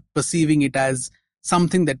they ended up perceiving it as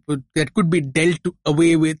something that could be dealt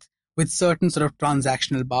away with certain sort of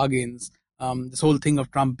transactional bargains. This whole thing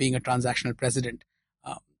of Trump being a transactional president.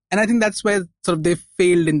 And I think that's where sort of they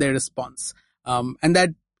failed in their response. And that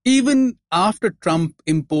even after Trump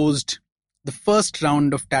imposed the first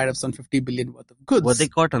round of tariffs on 50 billion worth of goods. Were they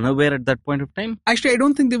caught unaware at that point of time? Actually, I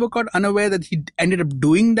don't think they were caught unaware that he ended up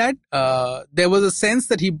doing that. There was a sense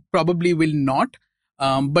that he probably will not.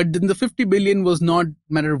 But then the 50 billion was not a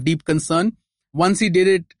matter of deep concern. Once he did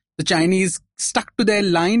it, the Chinese stuck to their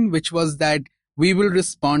line, which was that we will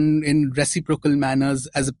respond in reciprocal manners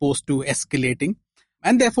as opposed to escalating.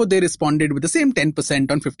 And therefore, they responded with the same 10%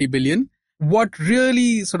 on 50 billion. What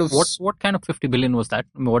really sort of... What kind of 50 billion was that?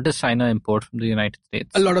 What does China import from the United States?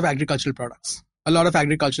 A lot of agricultural products. A lot of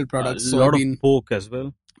pork as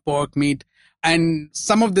well. Pork, meat. And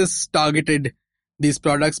some of this targeted these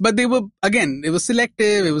products. But they were, again, it was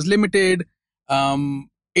selective, it was limited.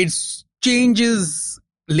 It changes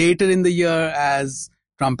later in the year as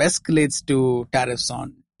Trump escalates to tariffs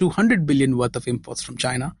on 200 billion worth of imports from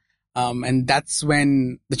China. And that's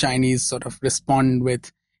when the Chinese sort of respond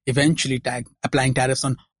with eventually applying tariffs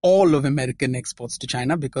on all of American exports to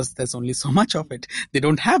China, because there's only so much of it. They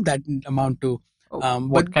don't have that amount to...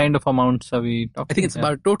 what kind of amounts are we talking? I think it's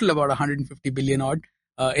about 150 billion odd,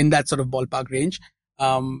 in that sort of ballpark range.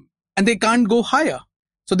 And they can't go higher.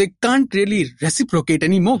 So they can't really reciprocate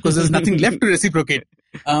anymore because there's nothing left to reciprocate.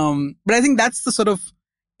 But I think that's the sort of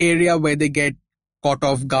area where they get caught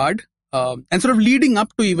off guard. And sort of leading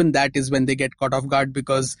up to even that is when they get caught off guard,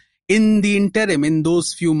 because in the interim, in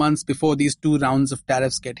those few months before these two rounds of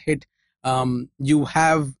tariffs get hit, you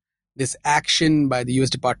have this action by the US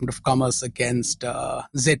Department of Commerce against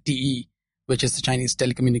ZTE, which is the Chinese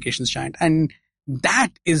telecommunications giant. And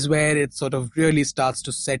that is where it sort of really starts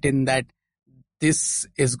to set in that this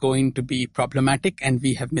is going to be problematic and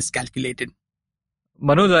we have miscalculated.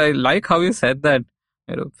 Manoj, I like how you said that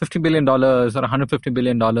 $50 billion or $150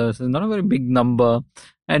 billion is not a very big number.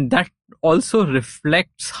 And that also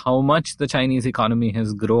reflects how much the Chinese economy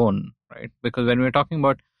has grown, right? Because when we're talking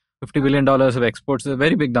about $50 billion of exports, it's a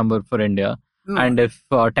very big number for India. And if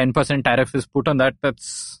 10% tariff is put on that,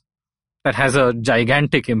 that has a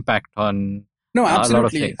gigantic impact on a lot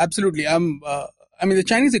of things. Absolutely. I mean, the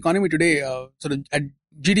Chinese economy today, sort of at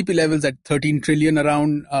GDP levels at 13 trillion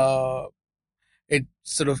around, it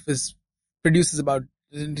sort of produces about,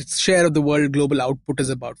 its share of the world global output is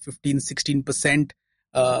about 15-16%,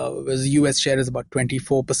 whereas the US share is about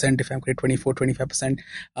 24%, if I'm correct, 24-25%.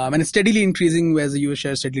 And it's steadily increasing, whereas the US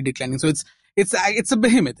share is steadily declining. So it's a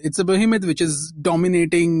behemoth. It's a behemoth which is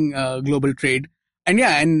dominating global trade. And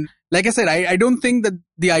and like I said, I don't think that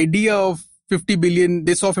the idea of 50 billion,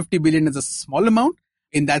 they saw 50 billion as a small amount.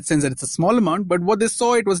 in that sense that it's a small amount, but what they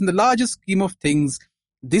saw, it was in the larger scheme of things.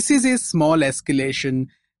 This is a small escalation.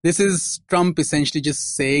 This is Trump essentially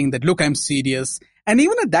just saying that, look, I'm serious. And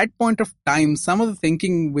even at that point of time, some of the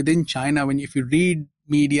thinking within China, if you read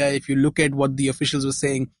media, if you look at what the officials were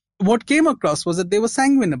saying, what came across was that they were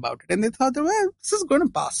sanguine about it. And they thought, well, this is going to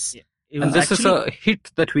pass. Yeah. And this is a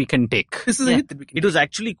hit that we can take. This is a hit that we can It was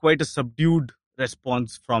actually quite a subdued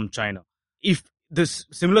response from China. If this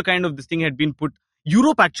similar kind of this thing had been put,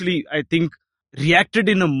 Europe actually, I think, reacted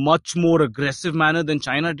in a much more aggressive manner than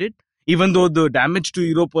China did, even though the damage to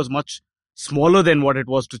Europe was much smaller than what it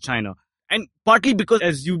was to China. And partly because,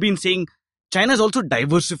 as you've been saying, China has also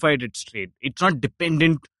diversified its trade. It's not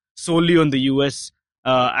dependent solely on the US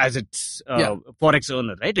as its forex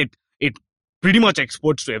earner, right? It pretty much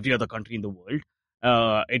exports to every other country in the world.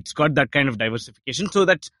 It's got that kind of diversification. So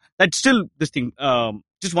that's still this thing.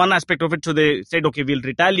 Just one aspect of it. So they said, okay, we'll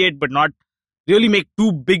retaliate, but not really make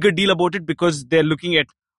too big a deal about it, because they're looking at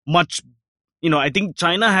much, I think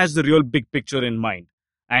China has the real big picture in mind,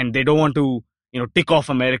 and they don't want to, tick off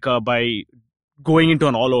America by going into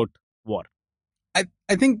an all-out war.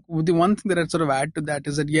 I think the one thing that I'd sort of add to that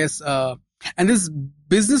is that, yes, and this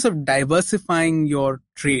business of diversifying your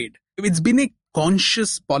trade, it's been a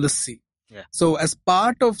conscious policy. Yeah. So as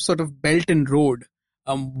part of sort of Belt and Road,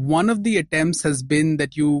 one of the attempts has been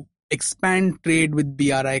that you expand trade with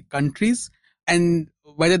BRI countries, and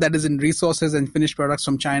whether that is in resources and finished products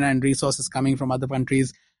from China and resources coming from other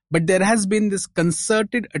countries. But there has been this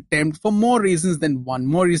concerted attempt for more reasons than one,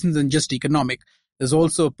 more reasons than just economic. There's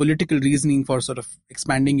also a political reasoning for sort of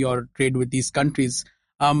expanding your trade with these countries.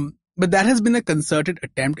 But that has been a concerted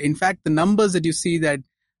attempt. In fact, the numbers that you see that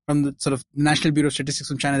from the sort of National Bureau of Statistics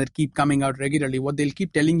from China that keep coming out regularly, what they'll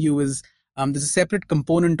keep telling you is there's a separate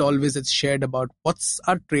component always that's shared about what's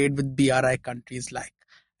our trade with BRI countries like,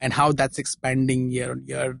 and how that's expanding year on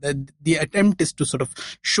year. The attempt is to sort of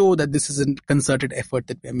show that this is a concerted effort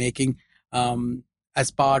that we're making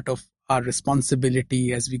as part of our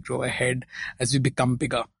responsibility as we grow ahead, as we become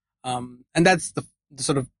bigger. And that's the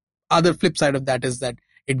sort of other flip side of that, is that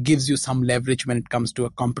it gives you some leverage when it comes to a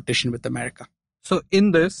competition with America. So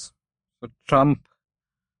in this, Trump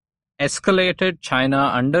escalated, China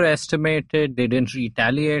underestimated, they didn't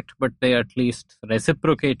retaliate, but they at least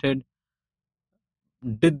reciprocated.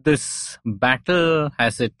 Did this battle,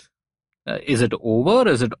 is it over?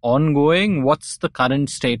 Is it ongoing? What's the current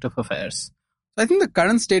state of affairs? I think the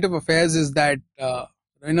current state of affairs is that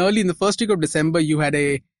early in the first week of December, you had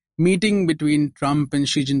a meeting between Trump and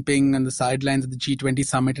Xi Jinping on the sidelines of the G20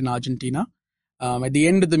 summit in Argentina. At the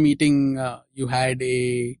end of the meeting, you had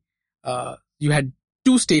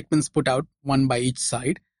two statements put out, one by each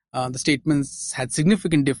side. The statements had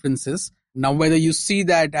significant differences. Now, whether you see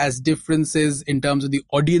that as differences in terms of the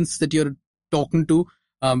audience that you're talking to,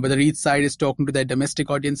 whether each side is talking to their domestic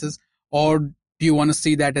audiences, or do you want to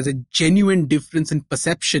see that as a genuine difference in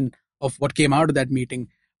perception of what came out of that meeting,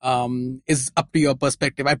 is up to your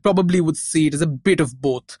perspective. I probably would see it as a bit of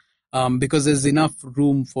both, because there's enough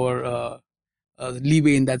room for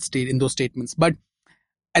leeway in those statements. But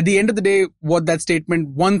at the end of the day,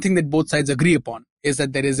 one thing that both sides agree upon is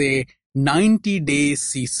that there is a 90-day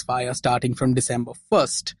ceasefire starting from December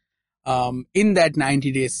 1st. In that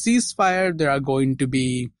 90-day ceasefire, there are going to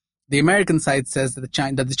be, the American side says that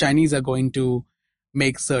the Chinese are going to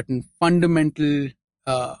make certain fundamental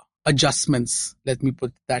adjustments, let me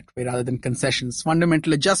put it that way, rather than concessions,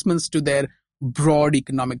 fundamental adjustments to their broad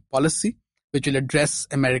economic policy, which will address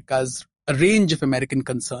a range of American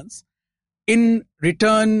concerns. In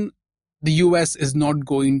return, the US is not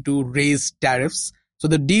going to raise tariffs. So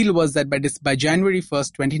the deal was that by January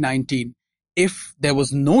 1st, 2019, if there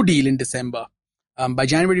was no deal in December, by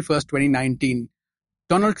January 1st, 2019,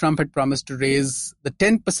 Donald Trump had promised to raise the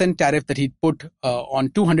 10% tariff that he'd put on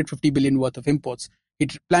 $250 billion worth of imports. He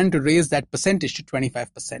planned to raise that percentage to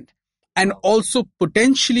 25%, and also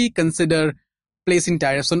potentially consider placing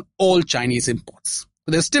tariffs on all Chinese imports.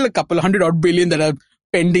 So there's still a couple $100 billion that are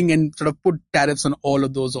pending, and sort of put tariffs on all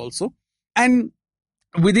of those also. And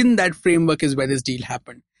within that framework is where this deal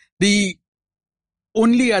happened. The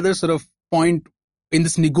only other sort of point in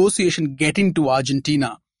this negotiation getting to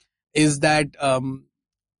Argentina is that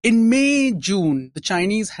in May, June, the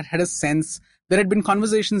Chinese had a sense. There had been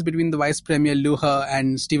conversations between the Vice Premier Liu He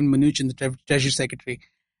and Steven Mnuchin, the Treasury Secretary.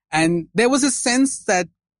 And there was a sense that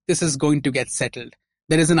this is going to get settled.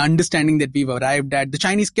 There is an understanding that we've arrived at. The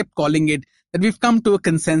Chinese kept calling it that we've come to a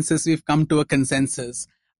consensus.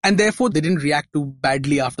 And therefore, they didn't react too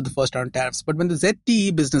badly after the first round of tariffs. But when the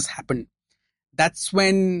ZTE business happened, that's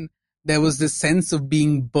when there was this sense of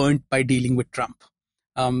being burnt by dealing with Trump.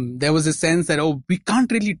 there was a sense that, oh, we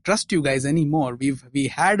can't really trust you guys anymore. We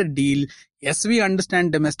had a deal. Yes, we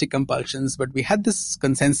understand domestic compulsions, but we had this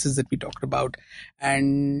consensus that we talked about,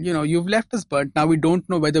 and you've left us burnt. Now we don't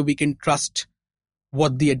know whether we can trust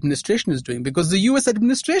what the administration is doing, because the US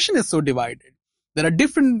administration is so divided. There are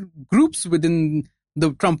different groups within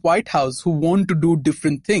the Trump White House who want to do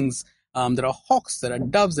different things. There are hawks, there are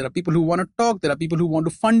doves, there are people who want to talk, there are people who want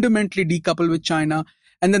to fundamentally decouple with China,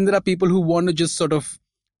 and then there are people who want to just sort of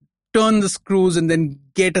turn the screws and then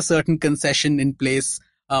get a certain concession in place.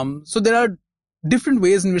 So there are different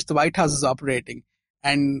ways in which the White House is operating.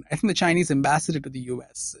 And I think the Chinese ambassador to the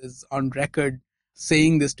US is on record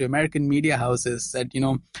saying this to American media houses that,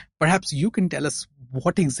 perhaps you can tell us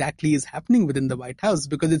what exactly is happening within the White House,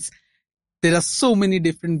 because there are so many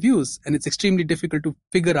different views and it's extremely difficult to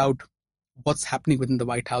figure out what's happening within the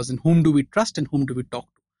White House and whom do we trust and whom do we talk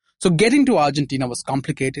to. So getting to Argentina was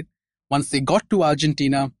complicated. Once they got to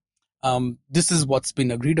Argentina, this is what's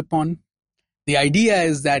been agreed upon. The idea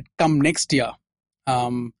is that come next year,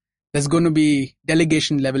 there's going to be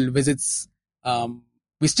delegation level visits.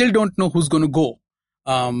 We still don't know who's going to go.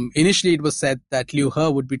 Initially, it was said that Liu He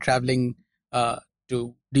would be traveling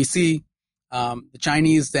to DC. The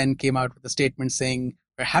Chinese then came out with a statement saying,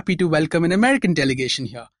 we're happy to welcome an American delegation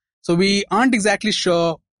here. So we aren't exactly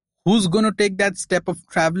sure who's going to take that step of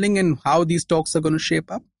traveling and how these talks are going to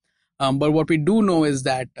shape up. But what we do know is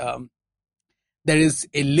that there is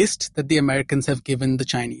a list that the Americans have given the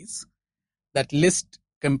Chinese. That list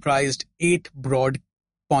comprised 8 broad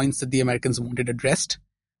points that the Americans wanted addressed.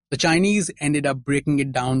 The Chinese ended up breaking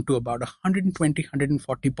it down to about 120,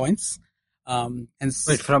 140 points.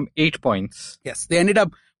 Wait, from 8 points? Yes, they ended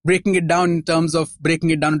up breaking it down in terms of breaking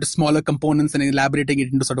it down into smaller components and elaborating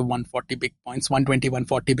it into sort of 140 big points, 120,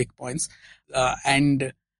 140 big points.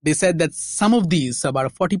 And they said that some of these,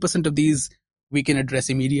 about 40% of these, we can address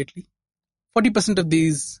immediately. 40% of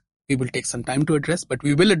these, we will take some time to address, but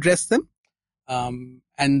we will address them. And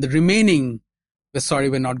the remaining,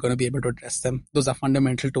 we're not going to be able to address them. Those are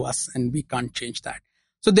fundamental to us and we can't change that.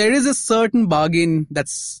 So there is a certain bargain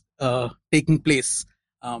that's taking place.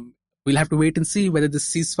 We'll have to wait and see whether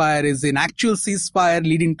this ceasefire is an actual ceasefire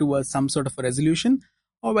leading towards some sort of a resolution,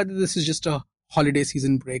 or whether this is just a holiday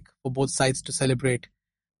season break for both sides to celebrate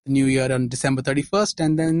the new year on December 31st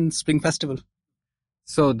and then Spring Festival.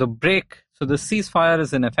 So the ceasefire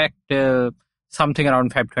is in effect something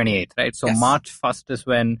around Feb 28th, right? So yes. March 1st is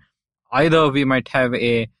when either we might have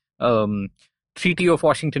a Treaty of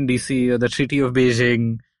Washington, D.C. or the Treaty of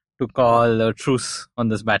Beijing to call a truce on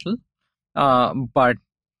this battle. But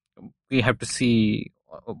we have to see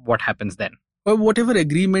what happens then. Well, whatever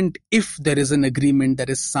agreement, if there is an agreement that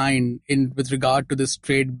is signed with regard to this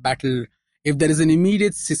trade battle, if there is an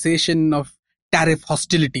immediate cessation of tariff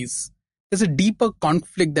hostilities, there's a deeper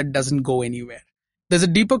conflict that doesn't go anywhere. There's a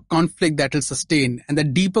deeper conflict that will sustain, and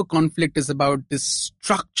that deeper conflict is about this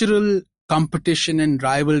structural competition and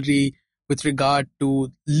rivalry with regard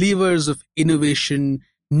to levers of innovation,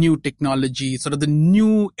 new technology, sort of the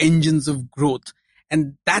new engines of growth.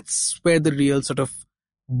 And that's where the real sort of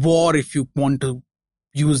war, if you want to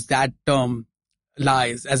use that term,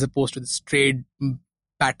 lies, as opposed to this trade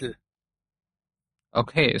battle.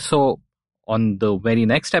 Okay, so on the very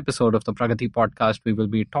next episode of the Pragati podcast, we will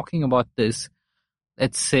be talking about this,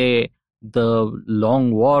 let's say, the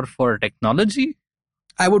long war for technology.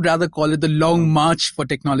 I would rather call it the long march for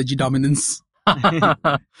technology dominance.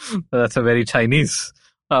 That's a very Chinese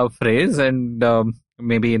phrase, and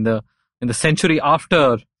maybe in the century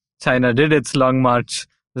after China did its long march,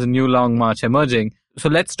 there's a new long march emerging. So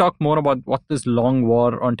let's talk more about what this long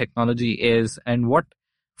war on technology is and what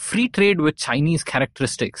free trade with Chinese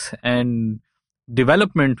characteristics and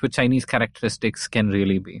development with Chinese characteristics can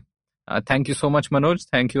really be. Thank you so much, Manoj.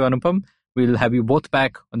 Thank you, Anupam. We'll have you both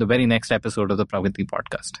back on the very next episode of the Pragati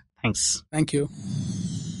podcast. Thanks. Thank you.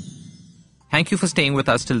 Thank you for staying with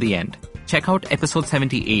us till the end. Check out episode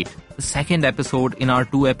 78, the second episode in our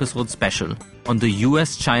 2-episode special on the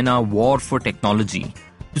US-China war for technology,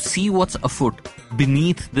 to see what's afoot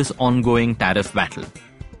beneath this ongoing tariff battle.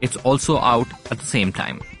 It's also out at the same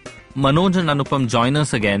time. Manoj and Anupam join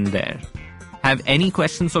us again there. Have any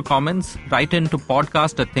questions or comments? Write in to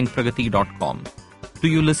podcast@thinkpragati.com. Do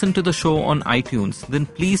you listen to the show on iTunes? Then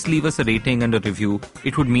please leave us a rating and a review.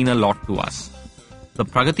 It would mean a lot to us. The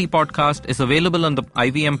Pragati podcast is available on the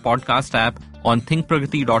IVM podcast app, on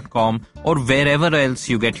thinkpragati.com, or wherever else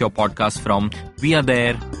you get your podcasts from. We are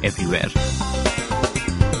there everywhere.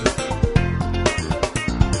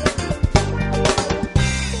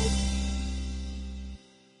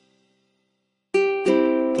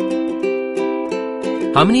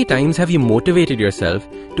 How many times have you motivated yourself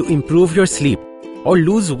to improve your sleep, or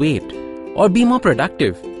lose weight, or be more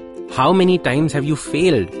productive? How many times have you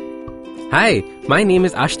failed? Hi, my name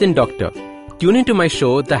is Ashton Doctor. Tune into my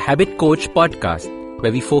show, The Habit Coach Podcast,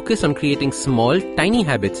 where we focus on creating small, tiny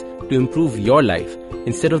habits to improve your life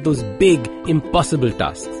instead of those big, impossible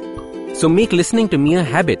tasks. So make listening to me a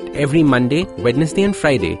habit every Monday, Wednesday and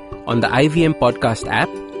Friday on the IVM Podcast app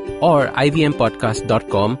or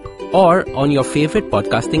ivmpodcast.com or on your favorite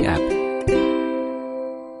podcasting app.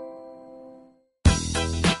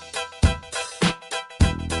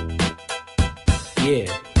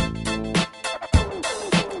 Yeah.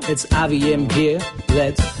 It's IVM here,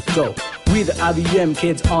 let's go. We the IVM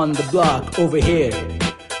kids on the block over here.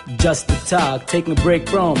 Just to talk, taking a break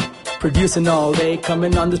from producing all day.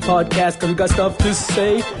 Coming on this podcast cause we got stuff to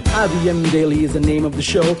say. IVM Daily is the name of the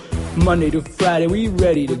show. Monday to Friday, we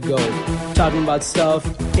ready to go. Talking about stuff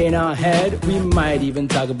in our head. We might even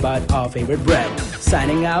talk about our favorite bread.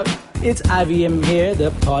 Signing out, it's IVM here,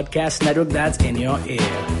 the podcast network that's in your ear.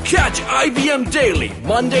 Catch IVM Daily,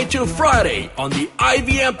 Monday to Friday on the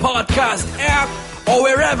IVM Podcast app or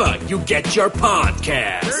wherever you get your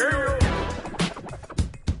podcasts.